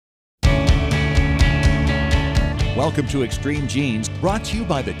Welcome to Extreme Genes, brought to you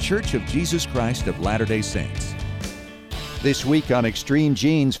by The Church of Jesus Christ of Latter-day Saints. This week on Extreme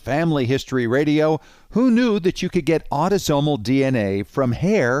Genes Family History Radio, who knew that you could get autosomal DNA from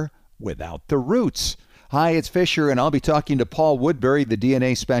hair without the roots? Hi, it's Fisher, and I'll be talking to Paul Woodbury, the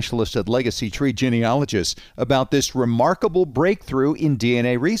DNA specialist at Legacy Tree Genealogists, about this remarkable breakthrough in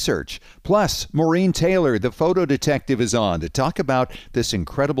DNA research. Plus, Maureen Taylor, the photo detective, is on to talk about this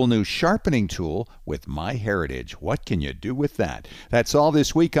incredible new sharpening tool with MyHeritage. What can you do with that? That's all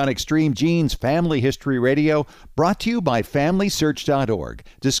this week on Extreme Genes Family History Radio, brought to you by FamilySearch.org.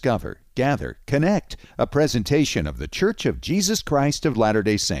 Discover, gather, connect. A presentation of The Church of Jesus Christ of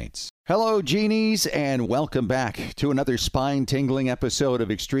Latter-day Saints. Hello, Genies, and welcome back to another spine-tingling episode of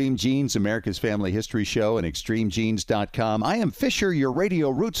Extreme Genes, America's Family History Show, and ExtremeGenes.com. I am Fisher, your radio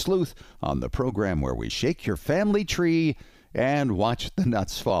root sleuth, on the program where we shake your family tree and watch the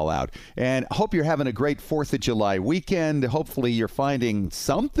nuts fall out. And hope you're having a great 4th of July weekend. Hopefully you're finding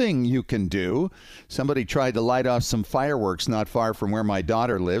something you can do. Somebody tried to light off some fireworks not far from where my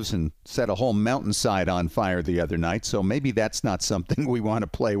daughter lives and set a whole mountainside on fire the other night, so maybe that's not something we want to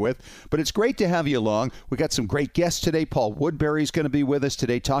play with. But it's great to have you along. We got some great guests today. Paul Woodbury is going to be with us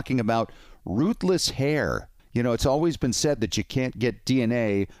today talking about rootless hair. You know, it's always been said that you can't get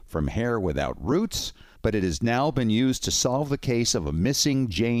DNA from hair without roots, but it has now been used to solve the case of a missing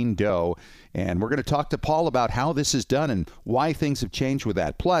Jane Doe. And we're going to talk to Paul about how this is done and why things have changed with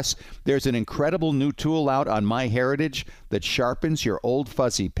that. Plus, there's an incredible new tool out on MyHeritage that sharpens your old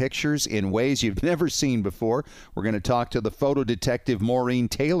fuzzy pictures in ways you've never seen before. We're going to talk to the photo detective Maureen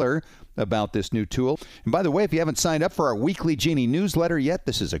Taylor about this new tool. And by the way, if you haven't signed up for our weekly Genie newsletter yet,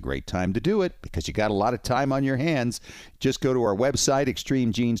 this is a great time to do it because you got a lot of time on your hands. Just go to our website,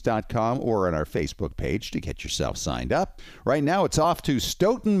 extremegenes.com, or on our Facebook page to get yourself signed up. Right now, it's off to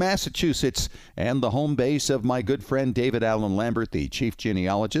Stoughton, Massachusetts, and the home base of my good friend David Allen Lambert, the chief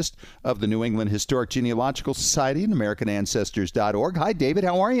genealogist of the New England Historic Genealogical Society and AmericanAncestors.org. Hi, David.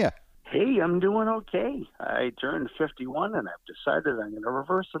 How are you? Hey, I'm doing okay. I turned 51, and I've decided I'm going to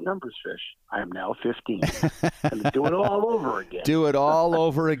reverse the numbers, Fish. I'm now 15. I'm do it all over again. Do it all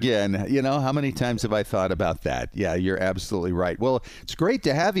over again. You know, how many times have I thought about that? Yeah, you're absolutely right. Well, it's great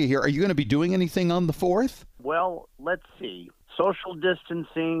to have you here. Are you going to be doing anything on the 4th? Well, let's see. Social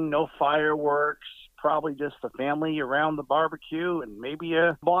distancing, no fireworks, probably just the family around the barbecue and maybe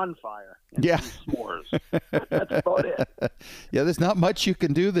a bonfire and some s'mores. That's about it. Yeah, there's not much you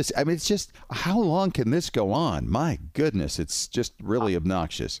can do this. I mean, it's just, how long can this go on? My goodness, it's just really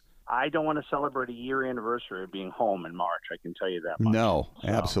obnoxious. I don't want to celebrate a year anniversary of being home in March. I can tell you that much. No,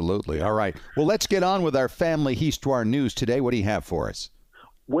 absolutely. All right. Well, let's get on with our family histoire news today. What do you have for us?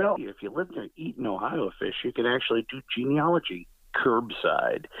 Well, if you live near Eaton, Ohio, Fish, you can actually do genealogy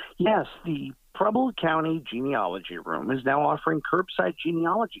curbside. Yes, the Preble County Genealogy Room is now offering curbside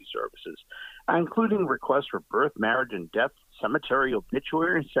genealogy services, including requests for birth, marriage, and death, cemetery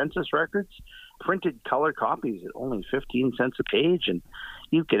obituary, and census records, printed color copies at only 15 cents a page, and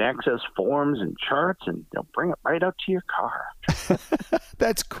you can access forms and charts, and they'll bring it right out to your car.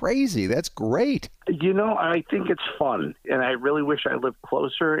 That's crazy. That's great. You know, I think it's fun, and I really wish I lived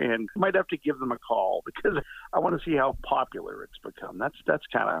closer, and might have to give them a call because I want to see how popular it's become. That's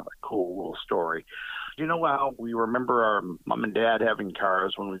kind of a cool little story. You know how we remember our mom and dad having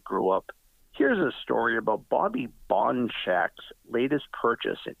cars when we grew up? Here's a story about Bobby Bonshak's latest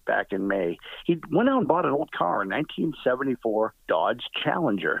purchase back in May. He went out and bought an old car, a 1974 Dodge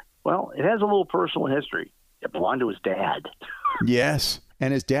Challenger. Well, it has a little personal history. It belonged to his dad. Yes.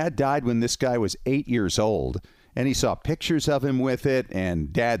 And his dad died when this guy was 8 years old. And he saw pictures of him with it.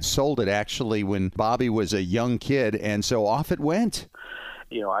 And Dad sold it actually when Bobby was a young kid. And so off it went.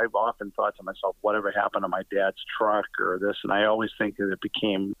 You know, I've often thought to myself, whatever happened to my dad's truck or this? And I always think that it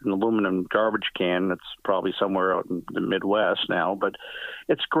became an aluminum garbage can that's probably somewhere out in the Midwest now. But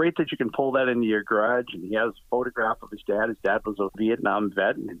it's great that you can pull that into your garage. And he has a photograph of his dad. His dad was a Vietnam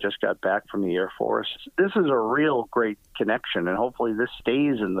vet and just got back from the Air Force. This is a real great connection, and hopefully this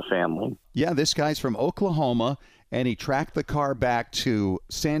stays in the family. Yeah, this guy's from Oklahoma. And he tracked the car back to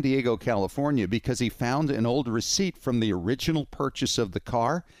San Diego, California, because he found an old receipt from the original purchase of the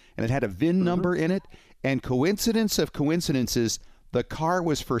car, and it had a VIN number in it. And coincidence of coincidences, the car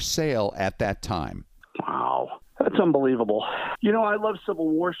was for sale at that time. Wow. That's unbelievable. You know, I love Civil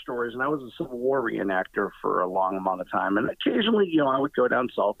War stories, and I was a Civil War reenactor for a long amount of time. And occasionally, you know, I would go down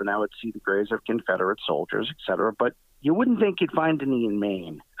south and I would see the graves of Confederate soldiers, et cetera. But you wouldn't think you'd find any in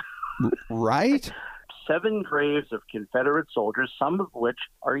Maine. Right? 7 graves of Confederate soldiers, some of which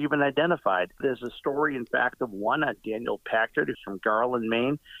are even identified. There's a story, in fact, of one, Daniel Packard, who's from Garland,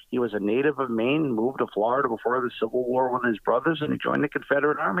 Maine. He was a native of Maine, moved to Florida before the Civil War with his brothers, and he joined the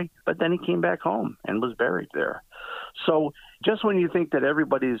Confederate Army. But then he came back home and was buried there. So just when you think that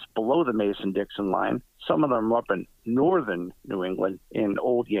everybody's below the Mason-Dixon line, some of them are up in northern New England in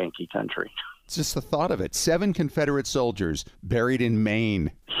old Yankee country. It's just the thought of it. 7 Confederate soldiers buried in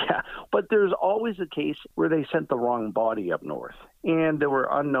Maine. Yeah, but there's always a case where they sent the wrong body up north. And there were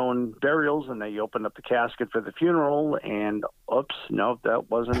unknown burials, and they opened up the casket for the funeral, and oops, no, that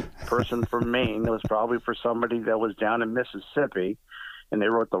wasn't a person from Maine. It was probably for somebody that was down in Mississippi, and they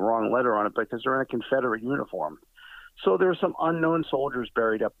wrote the wrong letter on it because they're in a Confederate uniform. So there are some unknown soldiers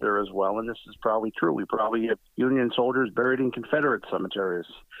buried up there as well, and this is probably true. We probably have Union soldiers buried in Confederate cemeteries.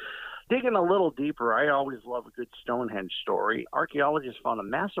 Digging a little deeper, I always love a good Stonehenge story. Archaeologists found a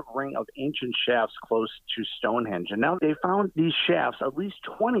massive ring of ancient shafts close to Stonehenge, and now they found these shafts, at least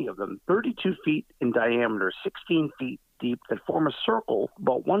 20 of them, 32 feet in diameter, 16 feet deep, that form a circle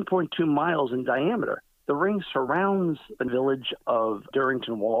about 1.2 miles in diameter. The ring surrounds the village of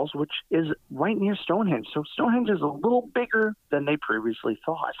Durrington Walls, which is right near Stonehenge. So Stonehenge is a little bigger than they previously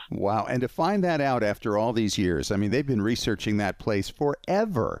thought. Wow. And to find that out after all these years, I mean, they've been researching that place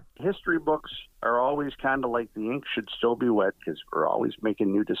forever. History books are always kind of like the ink should still be wet because we're always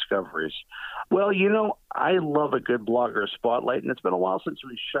making new discoveries. Well, you know, I love a good blogger spotlight, and it's been a while since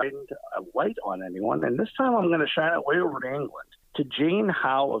we shined a light on anyone. And this time I'm going to shine it way over to England, to Jane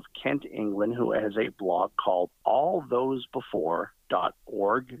Howe of Kent, England, who has a blog called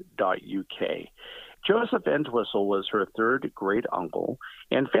allthosebefore.org.uk. Joseph Entwistle was her third great uncle,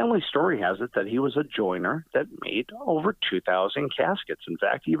 and family story has it that he was a joiner that made over 2,000 caskets. In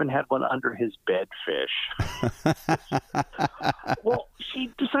fact, he even had one under his bedfish. Well,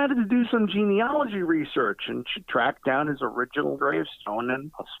 she decided to do some genealogy research, and she tracked down his original gravestone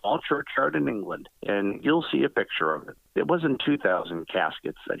in a small churchyard in England, and you'll see a picture of it. It wasn't 2,000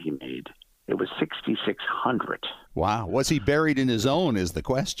 caskets that he made. It was 6,600. Wow. Was he buried in his own is the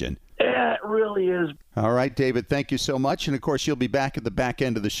question. Yeah, it really is. All right, David, thank you so much. And, of course, you'll be back at the back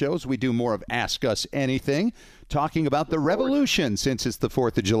end of the show as we do more of Ask Us Anything, talking about the revolution since it's the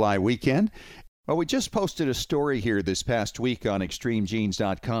 4th of July weekend. Well, we just posted a story here this past week on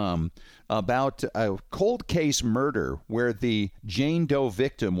ExtremeGenes.com about a cold case murder where the Jane Doe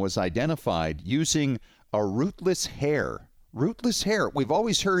victim was identified using a rootless hair. Rootless hair. We've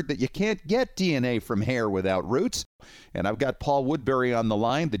always heard that you can't get DNA from hair without roots. And I've got Paul Woodbury on the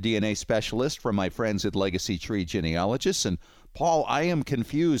line, the DNA specialist from my friends at Legacy Tree Genealogists. And Paul, I am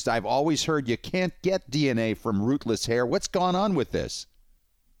confused. I've always heard you can't get DNA from rootless hair. What's gone on with this?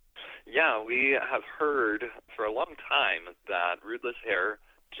 Yeah, we have heard for a long time that rootless hair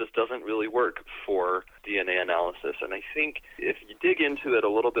just doesn't really work for DNA analysis. And I think if you dig into it a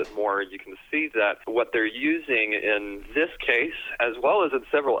little bit more, you can see that what they're using in this case, as well as in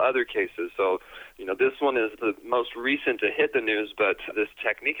several other cases, so, you know, this one is the most recent to hit the news, but this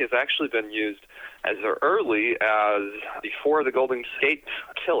technique has actually been used as early as before the Golden State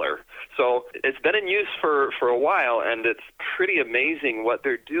Killer. So it's been in use for a while, and it's pretty amazing what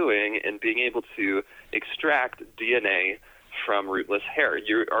they're doing in being able to extract DNA from rootless hair.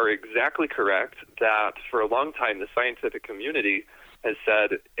 You are exactly correct that for a long time the scientific community has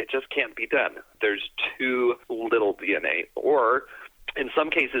said it just can't be done. There's too little DNA. Or in some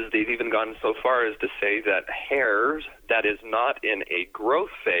cases they've even gone so far as to say that hair that is not in a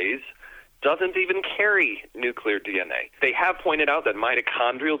growth phase doesn't even carry nuclear DNA. They have pointed out that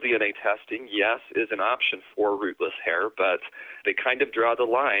mitochondrial DNA testing, yes, is an option for rootless hair, but they kind of draw the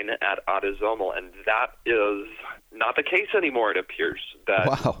line at autosomal, and that is not the case anymore, it appears. That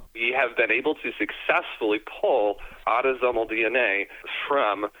Wow. We have been able to successfully pull autosomal DNA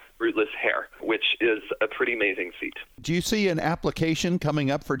from rootless hair, which is a pretty amazing feat. Do you see an application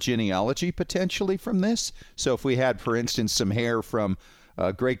coming up for genealogy potentially from this? So if we had, for instance, some hair from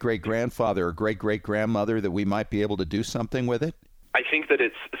a great-great-grandfather or great-great-grandmother, that we might be able to do something with it? I think that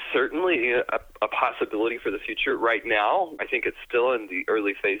it's certainly a possibility for the future. Right now, I think it's still in the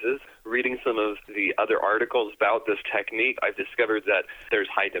early phases. Reading some of the other articles about this technique, I've discovered that there's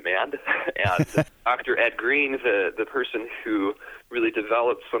high demand. And Dr. Ed Green, the person who really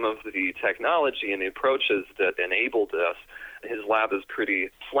developed some of the technology and the approaches that enabled this, his lab is pretty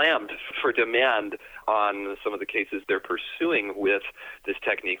slammed for demand on some of the cases they're pursuing with this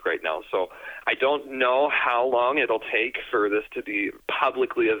technique right now. So I don't know how long it'll take for this to be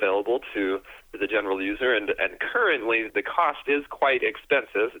publicly available to the general user. And currently the cost is quite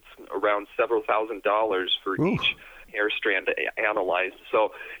expensive. It's around several $1,000s for each hair strand analyzed.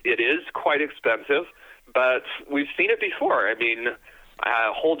 So it is quite expensive. but we've seen it before. I mean,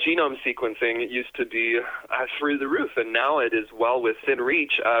 whole genome sequencing used to be through the roof, and now it is well within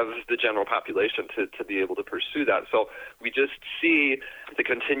reach of the general population to be able to pursue that. So we just see the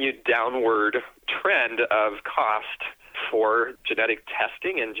continued downward trend of cost for genetic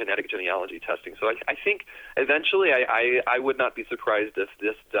testing and genetic genealogy testing. So I think eventually I would not be surprised if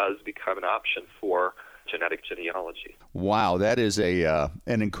this does become an option for genetic genealogy. Wow, that is an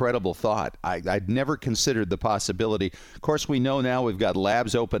incredible thought. I'd never considered the possibility. Of course, we know now we've got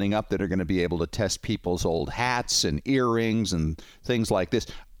labs opening up that are going to be able to test people's old hats and earrings and things like this.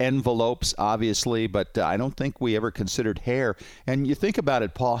 Envelopes, obviously, but I don't think we ever considered hair. And you think about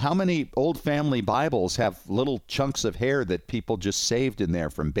it, Paul, how many old family Bibles have little chunks of hair that people just saved in there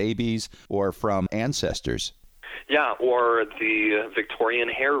from babies or from ancestors? Yeah, or the Victorian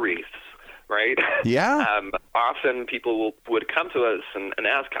hair wreaths. Right? Yeah. Often people would come to us and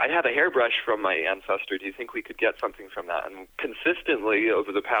ask, I have a hairbrush from my ancestor. Do you think we could get something from that? And consistently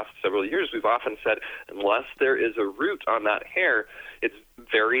over the past several years, we've often said, unless there is a root on that hair, it's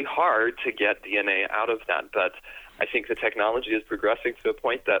very hard to get DNA out of that. But I think the technology is progressing to a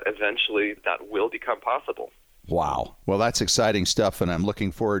point that eventually that will become possible. Wow. Well, that's exciting stuff, and I'm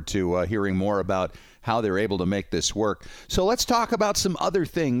looking forward to hearing more about how they're able to make this work. So let's talk about some other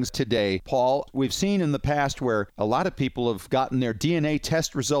things today, Paul. We've seen in the past where a lot of people have gotten their DNA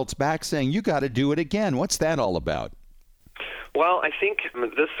test results back saying, you got to do it again. What's that all about? Well, I think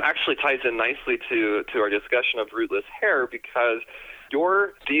this actually ties in nicely to our discussion of rootless hair, because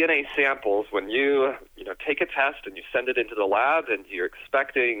your DNA samples, when you take a test and you send it into the lab and you're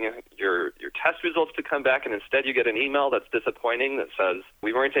expecting your test results to come back, and instead you get an email that's disappointing that says,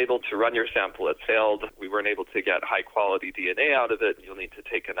 we weren't able to run your sample, it failed, we weren't able to get high quality DNA out of it, you'll need to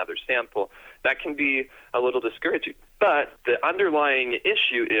take another sample. That can be a little discouraging. But the underlying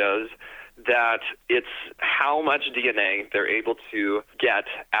issue is that it's how much DNA they're able to get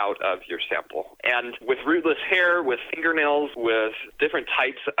out of your sample. And with rootless hair, with fingernails, with different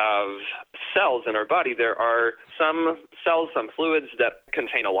types of cells in our body, there are some cells, some fluids that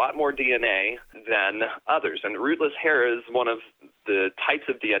contain a lot more DNA than others. And rootless hair is one of the types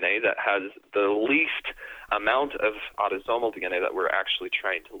of DNA that has the least amount of autosomal DNA that we're actually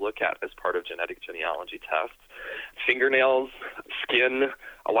trying to look at as part of genetic genealogy tests. Fingernails, skin,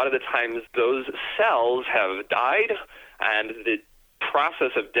 a lot of the times those cells have died and the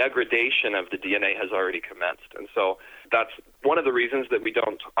process of degradation of the DNA has already commenced. And so that's one of the reasons that we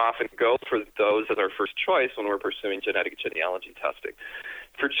don't often go for those as our first choice when we're pursuing genetic genealogy testing.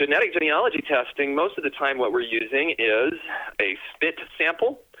 For genetic genealogy testing, most of the time what we're using is a spit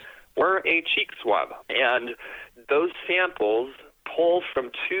sample or a cheek swab. And those samples pull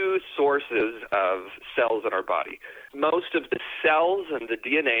from two sources of cells in our body. Most of the cells and the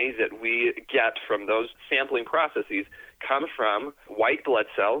DNA that we get from those sampling processes come from white blood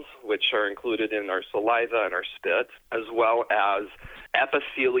cells, which are included in our saliva and our spit, as well as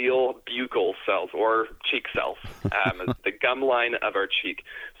epithelial buccal cells, or cheek cells, the gum line of our cheek.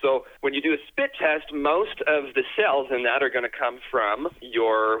 So when you do a spit test, most of the cells in that are going to come from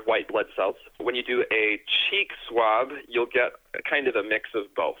your white blood cells. When you do a cheek swab, you'll get kind of a mix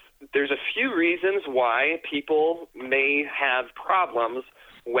of both. There's a few reasons why people may have problems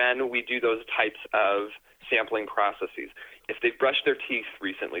when we do those types of sampling processes. If they've brushed their teeth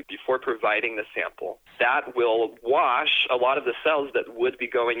recently before providing the sample, that will wash a lot of the cells that would be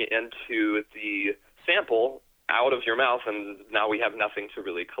going into the sample out of your mouth, and now we have nothing to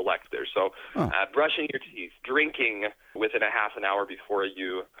really collect there. So brushing your teeth, drinking within a half an hour before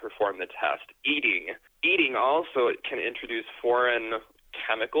you perform the test, eating also can introduce foreign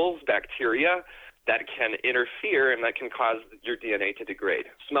chemicals, bacteria, that can interfere and that can cause your DNA to degrade.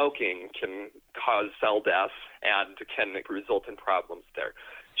 Smoking can cause cell death and can result in problems there.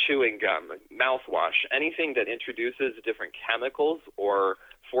 Chewing gum, mouthwash, anything that introduces different chemicals or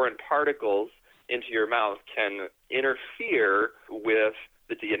foreign particles into your mouth can interfere with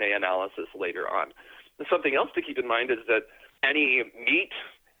the DNA analysis later on. And something else to keep in mind is that any meat,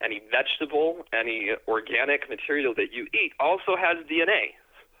 any vegetable, any organic material that you eat also has DNA.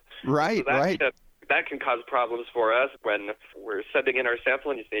 Right, so right. That can cause problems for us when we're sending in our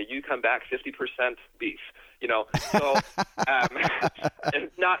sample and you say, you come back 50% beef. So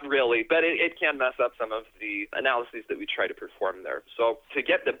not really, but it can mess up some of the analyses that we try to perform there. So to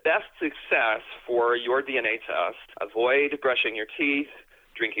get the best success for your DNA test, avoid brushing your teeth,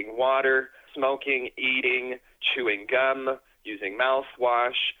 drinking water, smoking, eating, chewing gum, using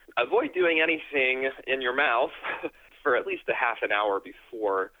mouthwash. Avoid doing anything in your mouth for at least a half an hour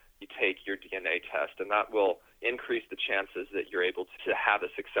before you take your DNA test, and that will increase the chances that you're able to have a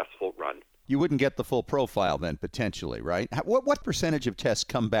successful run. You wouldn't get the full profile then, potentially, right? What percentage of tests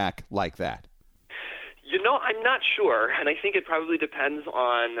come back like that? I'm not sure, and I think it probably depends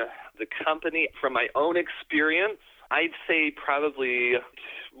on the company. From my own experience, I'd say probably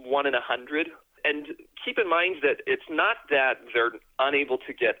 1 in 100. And keep in mind that it's not that they're unable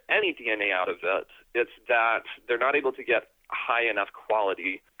to get any DNA out of it. It's that they're not able to get high enough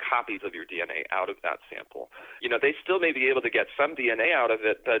quality copies of your DNA out of that sample. They still may be able to get some DNA out of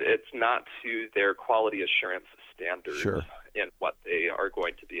it, but it's not to their quality assurance standards. Sure. In what they are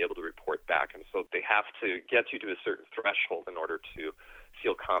going to be able to report back. And so they have to get you to a certain threshold in order to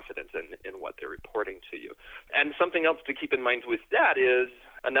feel confident in what they're reporting to you. And something else to keep in mind with that is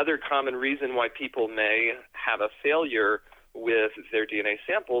another common reason why people may have a failure with their DNA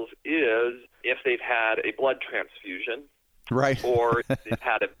samples is if they've had a blood transfusion. Right. Or they've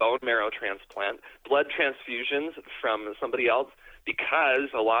had a bone marrow transplant. Blood transfusions from somebody else, because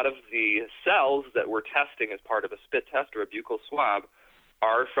a lot of the cells that we're testing as part of a spit test or a buccal swab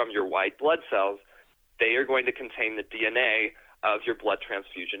are from your white blood cells. They are going to contain the DNA of your blood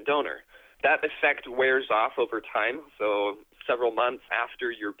transfusion donor. That effect wears off over time, so several months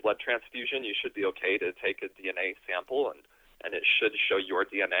after your blood transfusion, you should be okay to take a DNA sample, and it should show your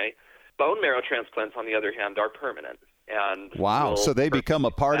DNA. Bone marrow transplants, on the other hand, are permanent. And wow, so they become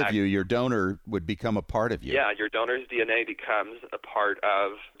a part of you. Your donor would become a part of you. Yeah, your donor's DNA becomes a part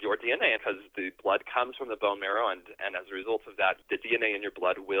of your DNA because the blood comes from the bone marrow, and as a result of that, the DNA in your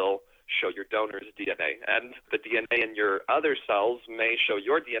blood will show your donor's DNA. And the DNA in your other cells may show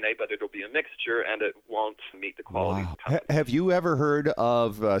your DNA, but it'll be a mixture, and it won't meet the quality. Wow. Have you ever heard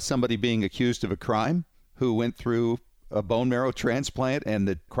of somebody being accused of a crime who went through a bone marrow transplant and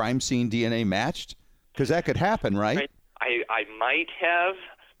the crime scene DNA matched? Because that could happen, right? I might have.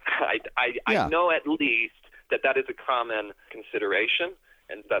 I know at least that is a common consideration,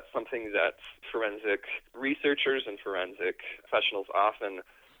 and that's something that forensic researchers and forensic professionals often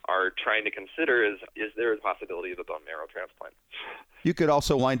are trying to consider is there a possibility of a bone marrow transplant? You could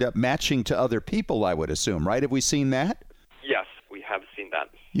also wind up matching to other people, I would assume, right? Have we seen that? Yes, we have seen that.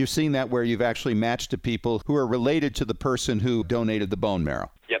 You've seen that where you've actually matched to people who are related to the person who donated the bone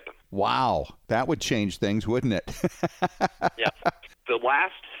marrow? Yep. Wow, that would change things, wouldn't it? Yes. The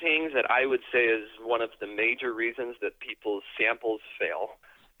last thing that I would say is one of the major reasons that people's samples fail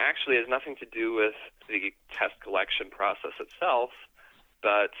actually has nothing to do with the test collection process itself,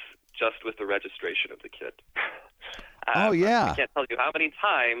 but just with the registration of the kit. Oh, yeah. I can't tell you how many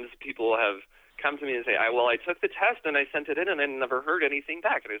times people have come to me and say, I took the test and I sent it in and I never heard anything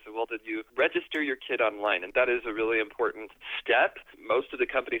back. And I said, well, did you register your kit online? And that is a really important step. Most of the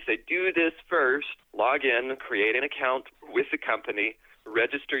companies say, do this first, log in, create an account with the company,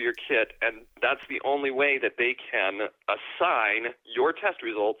 register your kit, and that's the only way that they can assign your test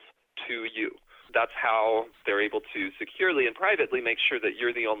results to you. That's how they're able to securely and privately make sure that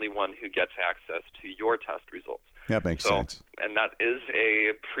you're the only one who gets access to your test results. That makes sense. And that is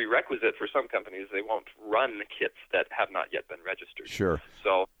a prerequisite for some companies. They won't run kits that have not yet been registered. Sure.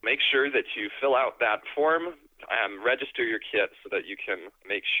 So make sure that you fill out that form, register your kit so that you can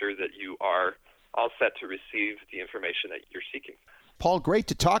make sure that you are all set to receive the information that you're seeking. Paul, great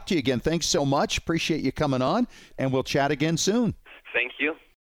to talk to you again. Thanks so much. Appreciate you coming on, and we'll chat again soon. Thank you.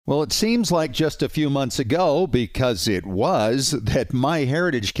 Well, it seems like just a few months ago, because it was, that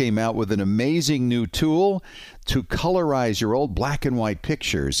MyHeritage came out with an amazing new tool to colorize your old black and white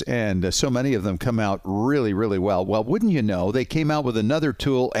pictures, and so many of them come out really, really well. Well, wouldn't you know, they came out with another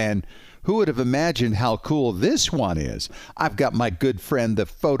tool, and who would have imagined how cool this one is? I've got my good friend, the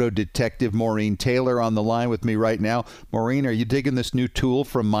photo detective, Maureen Taylor, on the line with me right now. Maureen, are you digging this new tool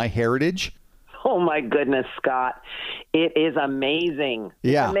from MyHeritage? Oh, my goodness, Scott. It is amazing.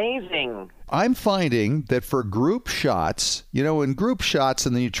 Yeah. Amazing. I'm finding that for group shots, in group shots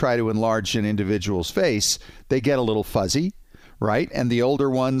and then you try to enlarge an individual's face, they get a little fuzzy, right? And the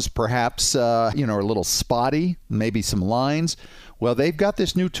older ones perhaps, are a little spotty, maybe some lines. Well, they've got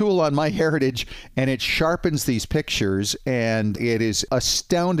this new tool on MyHeritage, and it sharpens these pictures, and it is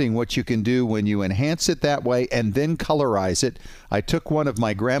astounding what you can do when you enhance it that way and then colorize it. I took one of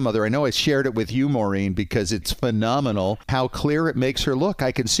my grandmother. I know I shared it with you, Maureen, because it's phenomenal how clear it makes her look.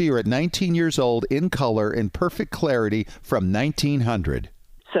 I can see her at 19 years old in color in perfect clarity from 1900.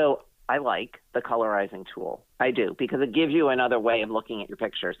 So I like the colorizing tool. I do, because it gives you another way of looking at your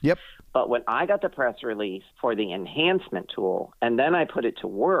pictures. Yep. But when I got the press release for the enhancement tool, and then I put it to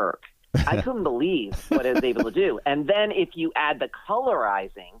work, I couldn't believe what it was able to do. And then if you add the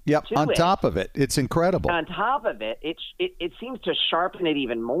colorizing to on it, top of it, it's incredible. On top of it, it seems to sharpen it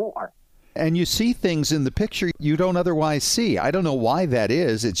even more. And you see things in the picture you don't otherwise see. I don't know why that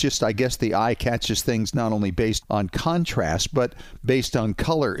is. It's just, I guess, the eye catches things not only based on contrast, but based on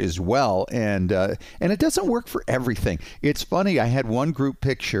color as well. And it doesn't work for everything. It's funny. I had one group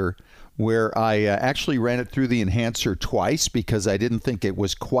picture where I actually ran it through the enhancer twice because I didn't think it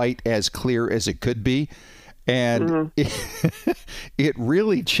was quite as clear as it could be. And it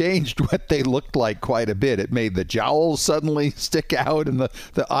really changed what they looked like quite a bit. It made the jowls suddenly stick out and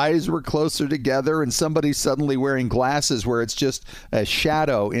the eyes were closer together, and somebody's suddenly wearing glasses where it's just a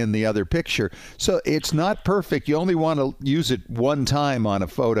shadow in the other picture. So it's not perfect. You only want to use it one time on a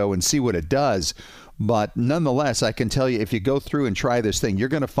photo and see what it does. But nonetheless, I can tell you, if you go through and try this thing, you're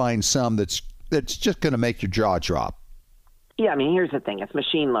going to find some that's just going to make your jaw drop. Yeah, I mean, here's the thing. It's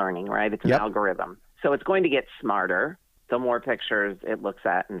machine learning, right? It's an algorithm. So it's going to get smarter the more pictures it looks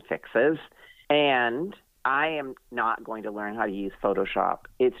at and fixes. And I am not going to learn how to use Photoshop.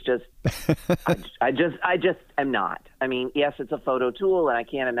 It's just, I just am not. I mean, yes, it's a photo tool, and I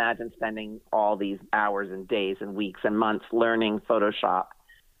can't imagine spending all these hours and days and weeks and months learning Photoshop.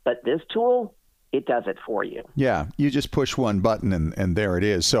 But this tool, it does it for you. Yeah, you just push one button and there it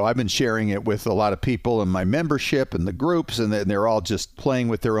is. So I've been sharing it with a lot of people in my membership and the groups, and they're all just playing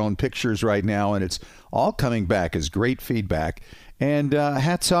with their own pictures right now, and it's all coming back as great feedback. And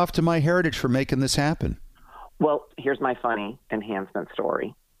hats off to MyHeritage for making this happen. Well, here's my funny enhancement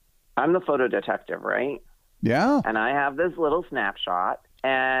story. I'm the photo detective, right? Yeah. And I have this little snapshot,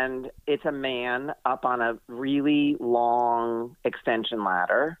 and it's a man up on a really long extension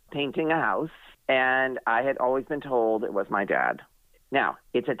ladder painting a house. And I had always been told it was my dad. Now,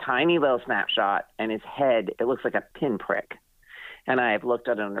 it's a tiny little snapshot, and his head, it looks like a pinprick. And I've looked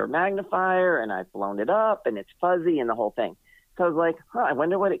at it under a magnifier, and I've blown it up, and it's fuzzy and the whole thing. So I was like, I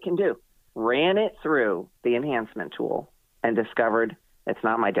wonder what it can do. Ran it through the enhancement tool and discovered it's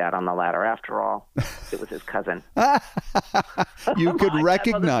not my dad on the ladder after all. It was his cousin. You could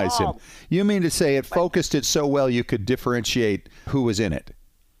recognize him. You mean to say it focused it so well you could differentiate who was in it?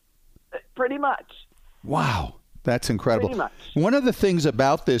 Pretty much. Wow. That's incredible. Pretty much. One of the things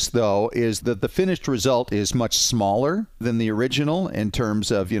about this, though, is that the finished result is much smaller than the original in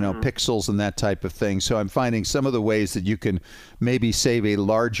terms of, pixels and that type of thing. So I'm finding some of the ways that you can maybe save a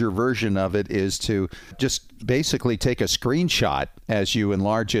larger version of it is to just basically take a screenshot as you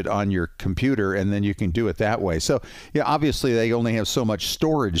enlarge it on your computer, and then you can do it that way. So, yeah, obviously they only have so much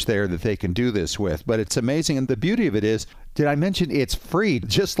storage there that they can do this with, but it's amazing. And the beauty of it is, did I mention it's free,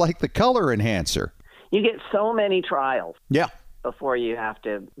 just like the color enhancer? You get so many trials before you have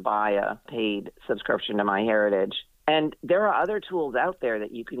to buy a paid subscription to MyHeritage. And there are other tools out there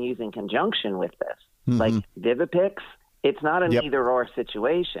that you can use in conjunction with this, like Vivipix. It's not an either-or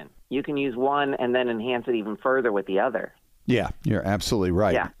situation. You can use one and then enhance it even further with the other. Yeah, you're absolutely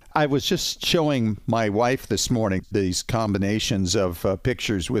right. Yeah. I was just showing my wife this morning these combinations of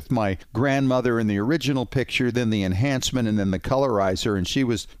pictures with my grandmother in the original picture, then the enhancement, and then the colorizer, and she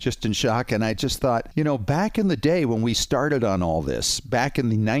was just in shock. And I just thought, back in the day when we started on all this, back in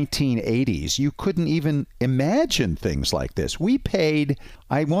the 1980s, you couldn't even imagine things like this. We paid,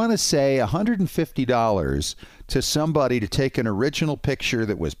 I want to say, $150 to somebody to take an original picture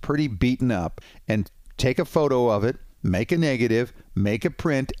that was pretty beaten up and take a photo of it, make a negative, make a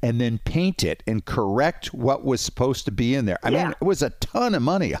print, and then paint it and correct what was supposed to be in there. I mean, it was a ton of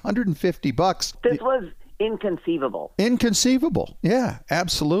money, $150. This was inconceivable. Inconceivable. Yeah,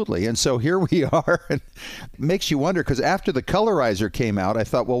 absolutely. And so here we are. And it makes you wonder, because after the colorizer came out, I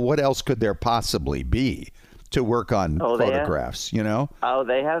thought, well, what else could there possibly be to work on photographs, Oh,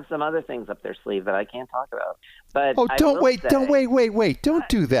 they have some other things up their sleeve that I can't talk about. But don't wait. Don't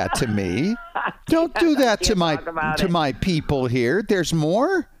do that to me. Don't do that to my people here. There's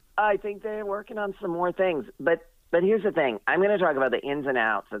more? I think they're working on some more things. But here's the thing. I'm going to talk about the ins and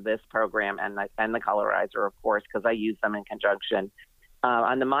outs of this program and the colorizer, of course, because I use them in conjunction.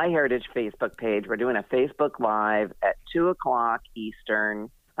 On the MyHeritage Facebook page, we're doing a Facebook Live at 2 o'clock Eastern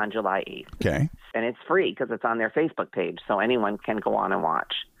on July 8th. Okay. And it's free because it's on their Facebook page, so anyone can go on and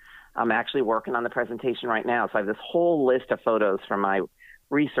watch. I'm actually working on the presentation right now, so I have this whole list of photos from my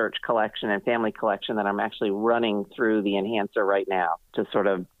research collection and family collection that I'm actually running through the enhancer right now to sort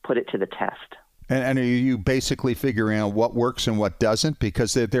of put it to the test. And are you basically figuring out what works and what doesn't?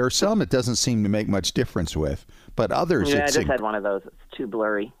 Because there are some it doesn't seem to make much difference with, but others... Yeah, I just had one of those. It's too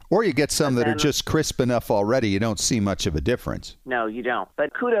blurry. Or you get some that are just crisp enough already, you don't see much of a difference. No, you don't.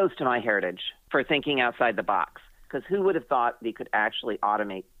 But kudos to MyHeritage for thinking outside the box. because who would have thought they could actually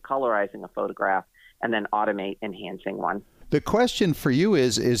automate colorizing a photograph and then automate enhancing one? The question for you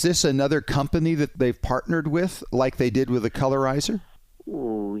is this another company that they've partnered with like they did with the colorizer?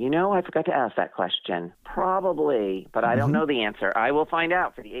 Ooh, I forgot to ask that question. Probably, but I don't know the answer. I will find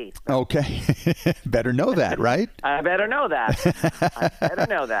out for the 8th. Okay. Better know that, right? I better know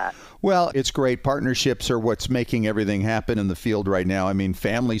that. Well, it's great. Partnerships are what's making everything happen in the field right now. I mean,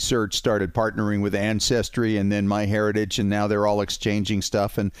 Family Search started partnering with Ancestry and then MyHeritage, and now they're all exchanging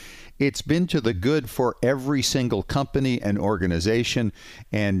stuff. And it's been to the good for every single company and organization,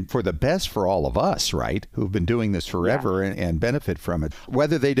 and for the best for all of us, right, who've been doing this forever and benefit from it.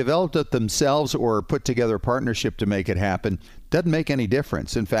 Whether they developed it themselves or put together a partnership to make it happen doesn't make any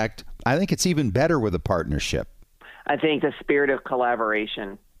difference. In fact, I think it's even better with a partnership. I think the spirit of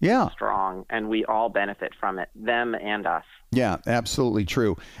collaboration is strong, and we all benefit from it, them and us. Yeah, absolutely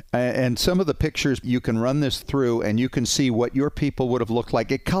true. And some of the pictures, you can run this through and you can see what your people would have looked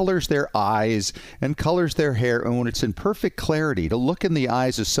like. It colors their eyes and colors their hair. And when it's in perfect clarity, to look in the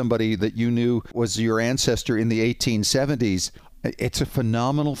eyes of somebody that you knew was your ancestor in the 1870s, it's a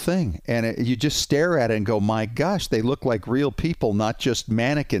phenomenal thing. And you just stare at it and go, my gosh, they look like real people, not just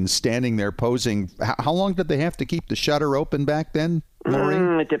mannequins standing there posing. How long did they have to keep the shutter open back then,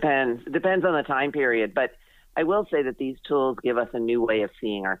 Maureen? It depends. It depends on the time period. But I will say that these tools give us a new way of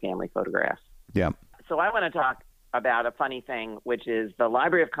seeing our family photographs. Yeah. So I want to talk about a funny thing, which is the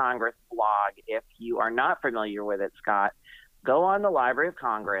Library of Congress blog. If you are not familiar with it, Scott, go on the Library of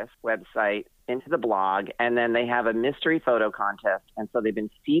Congress website into the blog, and then they have a mystery photo contest. And so they've been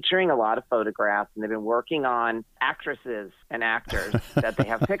featuring a lot of photographs, and they've been working on actresses and actors that they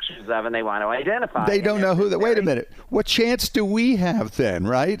have pictures of and they want to identify. They don't know who that. Wait a minute. What chance do we have then,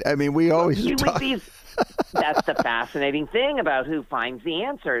 right? I mean, we always talk. That's the fascinating thing about who finds the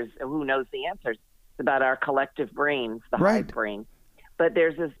answers, who knows the answers. It's about our collective brains, the hive brain. But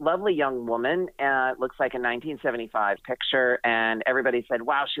there's this lovely young woman, it looks like a 1975 picture, and everybody said,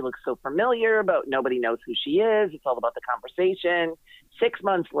 wow, she looks so familiar, but nobody knows who she is. It's all about the conversation. 6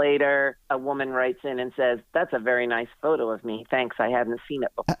 months later, a woman writes in and says, that's a very nice photo of me. Thanks, I hadn't seen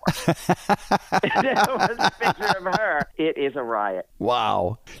it before. It was a picture of her. It is a riot.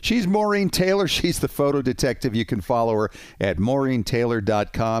 Wow. She's Maureen Taylor. She's the photo detective. You can follow her at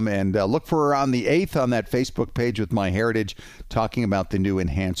MaureenTaylor.com and look for her on the 8th on that Facebook page with MyHeritage, talking about the new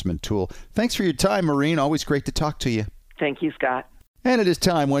enhancement tool. Thanks for your time, Maureen. Always great to talk to you. Thank you, Scott. And it is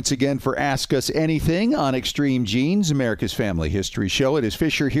time once again for Ask Us Anything on Extreme Genes, America's Family History Show. It is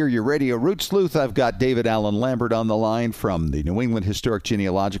Fisher here, your radio root sleuth. I've got David Allen Lambert on the line from the New England Historic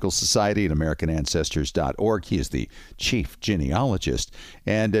Genealogical Society at AmericanAncestors.org. He is the chief genealogist.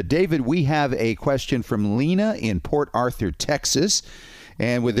 And David, we have a question from Lena in Port Arthur, Texas.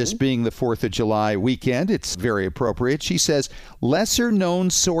 And with this being the 4th of July weekend, it's very appropriate. She says, lesser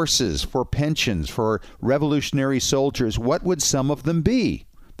known sources for pensions for Revolutionary soldiers, what would some of them be?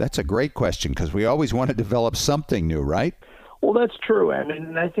 That's a great question because we always want to develop something new, right? Well, that's true.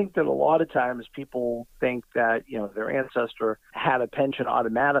 And I think that a lot of times people think that, their ancestor had a pension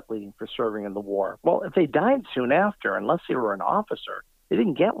automatically for serving in the war. Well, if they died soon after, unless they were an officer, they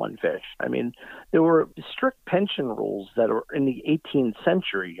didn't get one, Fish. I mean, there were strict pension rules that were in the 18th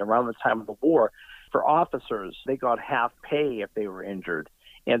century, around the time of the war. For officers, they got half pay if they were injured.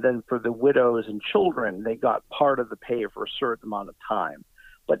 And then for the widows and children, they got part of the pay for a certain amount of time.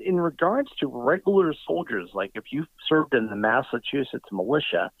 But in regards to regular soldiers, like if you served in the Massachusetts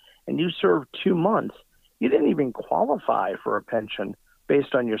militia and you served 2 months, you didn't even qualify for a pension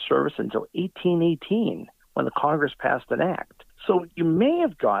based on your service until 1818, when the Congress passed an act. So you may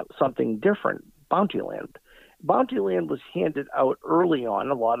have got something different, bounty land. Bounty land was handed out early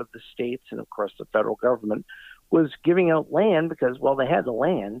on. A lot of the states and, of course, the federal government was giving out land because, well, they had the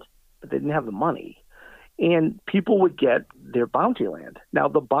land, but they didn't have the money. And people would get their bounty land. Now,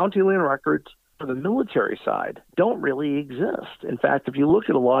 the bounty land records for the military side don't really exist. In fact, if you look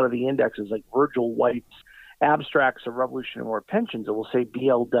at a lot of the indexes, like Virgil White's Abstracts of Revolutionary War Pensions, it will say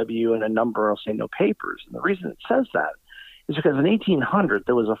BLW and a number will say no papers. And the reason it says that is because in 1800,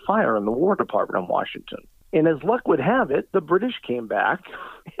 there was a fire in the War Department in Washington. And as luck would have it, the British came back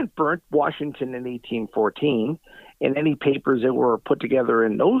and burnt Washington in 1814, and any papers that were put together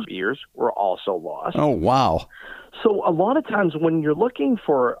in those years were also lost. Oh, wow. So a lot of times when you're looking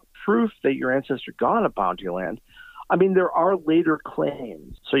for proof that your ancestor got a bounty land, I mean, there are later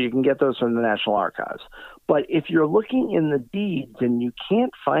claims, so you can get those from the National Archives. But if you're looking in the deeds and you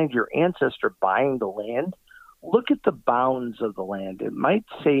can't find your ancestor buying the land, look at the bounds of the land. It might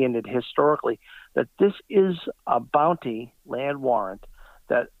say in it historically that this is a bounty land warrant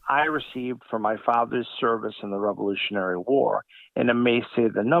that I received for my father's service in the Revolutionary War, and it may say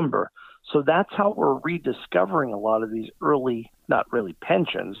the number. So that's how we're rediscovering a lot of these early, not really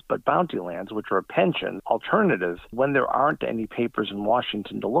pensions, but bounty lands, which are a pension alternative when there aren't any papers in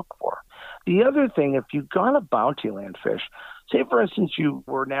Washington to look for. The other thing, if you got a bounty land fish, say, for instance, you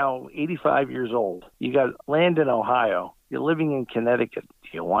were now 85 years old, you got land in Ohio, you're living in Connecticut. Do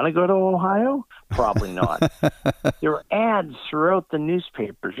you want to go to Ohio? Probably not. There are ads throughout the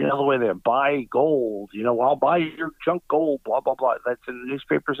newspapers. You know, the way they buy gold, I'll buy your junk gold, blah, blah, blah. That's in the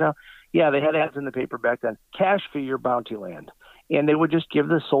newspapers now. Yeah, they had ads in the paper back then. Cash for your bounty land. And they would just give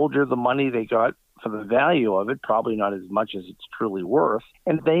the soldier the money they got for the value of it, probably not as much as it's truly worth.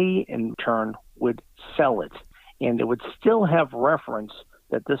 And they, in turn, would sell it. And it would still have reference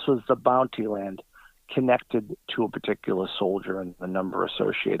that this was the bounty land connected to a particular soldier and the number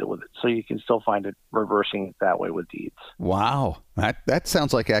associated with it. So you can still find it reversing it that way with deeds. Wow. That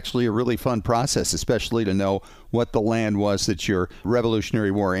sounds like actually a really fun process, especially to know what the land was that your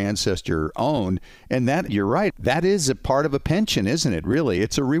Revolutionary War ancestor owned. And that, you're right, that is a part of a pension, isn't it? Really,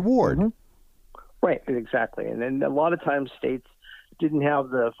 it's a reward. Mm-hmm. Right, exactly. And then a lot of times states didn't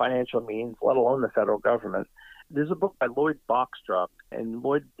have the financial means, let alone the federal government. There's a book by Lloyd Boxstruck, and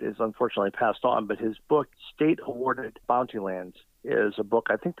Lloyd is unfortunately passed on, but his book, State Awarded Bounty Lands, is a book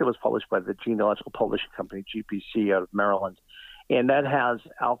I think that was published by the Genealogical Publishing Company, GPC, out of Maryland. And that has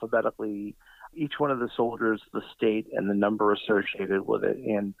alphabetically each one of the soldiers, the state, and the number associated with it,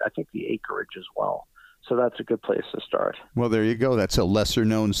 and I think the acreage as well. So that's a good place to start. Well, there you go. That's a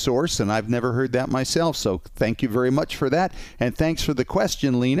lesser-known source, and I've never heard that myself. So thank you very much for that. And thanks for the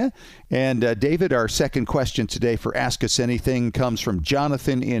question, Lena. And David, our second question today for Ask Us Anything comes from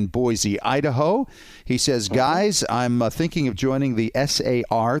Jonathan in Boise, Idaho. He says, guys, I'm thinking of joining the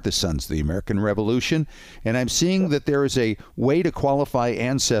SAR, the Sons of the American Revolution, and I'm seeing that there is a way to qualify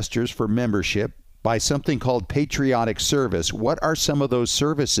ancestors for membership by something called patriotic service. What are some of those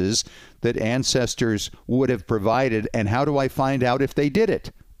services that ancestors would have provided, and how do I find out if they did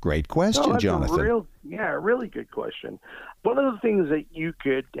it? Great question, Jonathan. A really good question. One of the things that you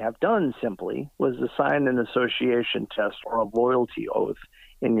could have done simply was to sign an association test or a loyalty oath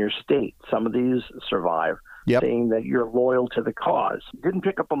in your state. Some of these survive, saying that you're loyal to the cause. You didn't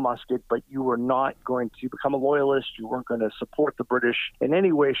pick up a musket, but you were not going to become a loyalist. You weren't going to support the British in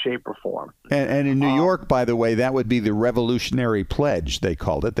any way, shape, or form. And in New York, by the way, that would be the Revolutionary Pledge, they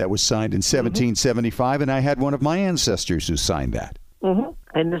called it. That was signed in 1775, and I had one of my ancestors who signed that. Mm-hmm.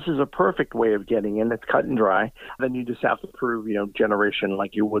 And this is a perfect way of getting in. It's cut and dry. Then you just have to prove, generation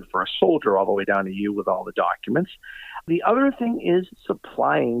like you would for a soldier all the way down to you with all the documents. The other thing is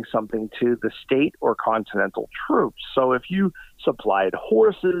supplying something to the state or continental troops. So if you supplied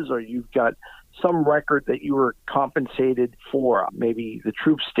horses or you've got some record that you were compensated for, maybe the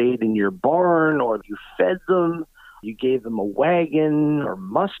troops stayed in your barn or you fed them, you gave them a wagon or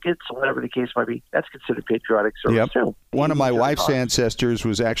muskets, or whatever the case might be, that's considered patriotic service too. One of my wife's ancestors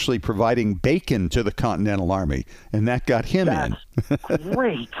was actually providing bacon to the Continental Army, and that got him in.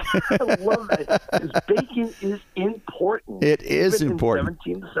 Great. I love that. Because bacon is important. It is important.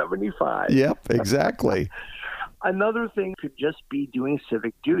 In 1775. Yep, exactly. Another thing could just be doing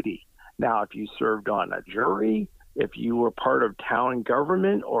civic duty. Now, if you served on a jury, if you were part of town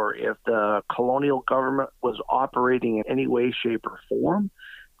government, or if the colonial government was operating in any way, shape, or form,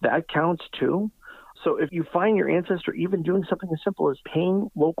 that counts too. So if you find your ancestor even doing something as simple as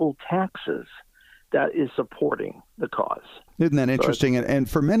paying local taxes, that is supporting the cause. Isn't that interesting? And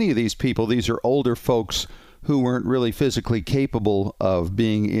for many of these people, these are older folks who weren't really physically capable of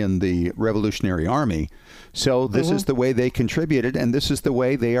being in the Revolutionary Army. So this is the way they contributed, and this is the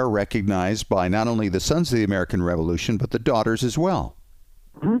way they are recognized by not only the Sons of the American Revolution, but the daughters as well.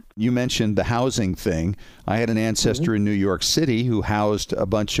 You mentioned the housing thing. I had an ancestor in New York City who housed a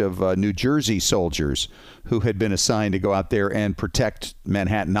bunch of New Jersey soldiers who had been assigned to go out there and protect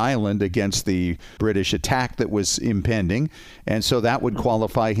Manhattan Island against the British attack that was impending. And so that would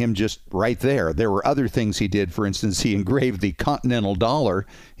qualify him just right there. There were other things he did. For instance, he engraved the Continental Dollar.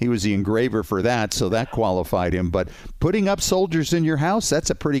 He was the engraver for that, so that qualified him. But putting up soldiers in your house, that's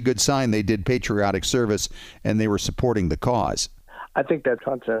a pretty good sign they did patriotic service and they were supporting the cause. I think that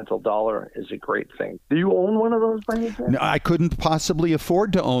Continental Dollar is a great thing. Do you own one of those by any chance? No, I couldn't possibly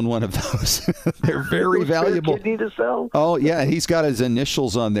afford to own one of those. They're very valuable. Kidney to sell? Oh, yeah. He's got his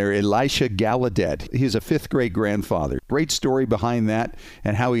initials on there, Elisha Gallaudet. He's a fifth-grade grandfather. Great story behind that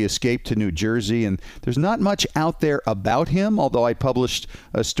and how he escaped to New Jersey. And there's not much out there about him, although I published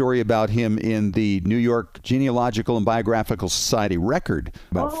a story about him in the New York Genealogical and Biographical Society Record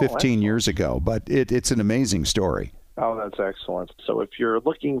about 15 years ago. But it's an amazing story. Oh, that's excellent. So if you're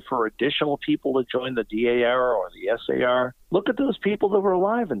looking for additional people to join the DAR or the SAR, look at those people that were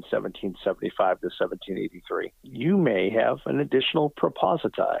alive in 1775 to 1783. You may have an additional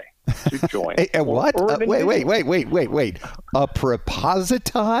propositi to join. What? Wait. A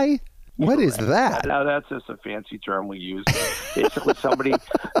propositi? What is that? Now, that's just a fancy term we use. Basically, somebody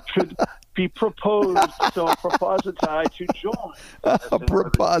should be proposed, so a propositi to join. A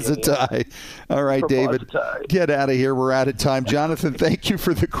propositi. All right, David, get out of here. We're out of time. Jonathan, thank you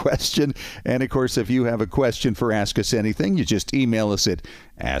for the question. And, of course, if you have a question for Ask Us Anything, you just email us at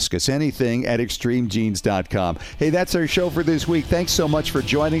askusanything@extremegenes.com. Hey, that's our show for this week. Thanks so much for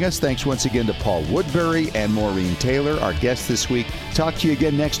joining us. Thanks once again to Paul Woodbury and Maureen Taylor, our guests this week. Talk to you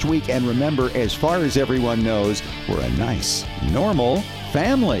again next week. And remember, as far as everyone knows, we're a nice, normal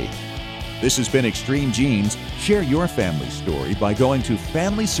family. This has been Extreme Genes. Share your family story by going to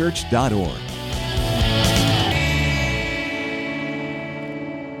FamilySearch.org.